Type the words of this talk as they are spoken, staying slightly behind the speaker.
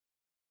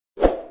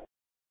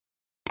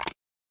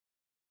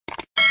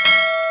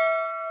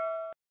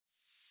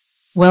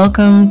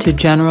Welcome to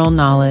General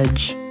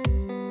Knowledge.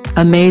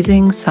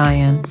 Amazing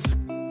Science.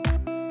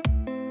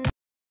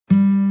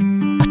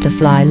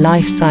 Butterfly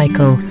life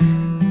cycle.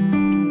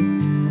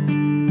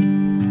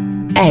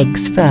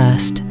 Eggs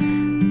first.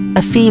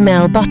 A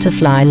female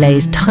butterfly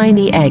lays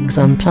tiny eggs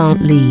on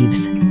plant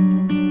leaves.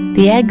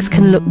 The eggs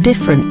can look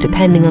different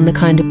depending on the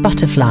kind of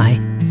butterfly.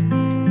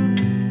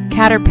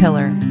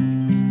 Caterpillar.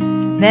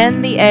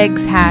 Then the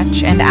eggs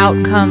hatch and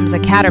out comes a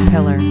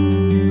caterpillar.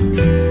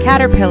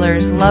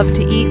 Caterpillars love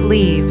to eat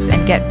leaves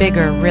and get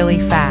bigger really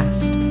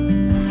fast.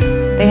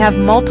 They have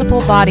multiple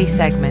body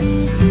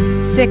segments,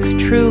 6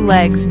 true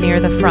legs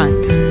near the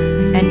front,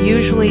 and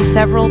usually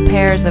several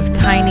pairs of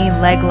tiny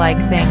leg-like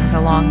things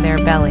along their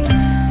belly.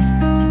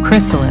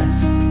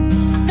 Chrysalis.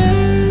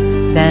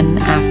 Then,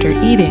 after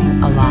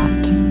eating a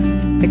lot,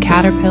 the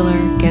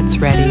caterpillar gets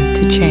ready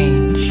to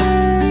change.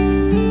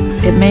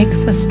 It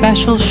makes a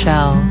special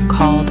shell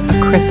called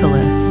a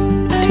chrysalis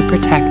to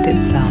protect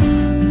itself.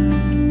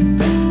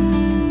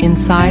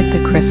 Inside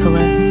the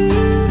chrysalis,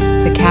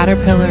 the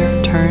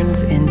caterpillar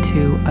turns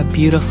into a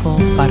beautiful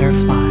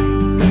butterfly.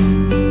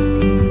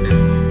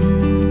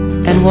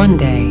 And one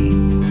day,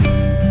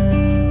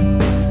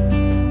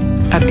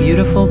 a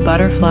beautiful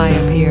butterfly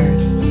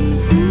appears.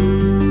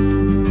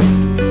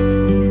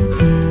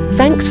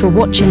 Thanks for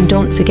watching.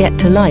 Don't forget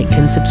to like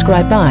and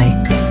subscribe.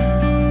 Bye.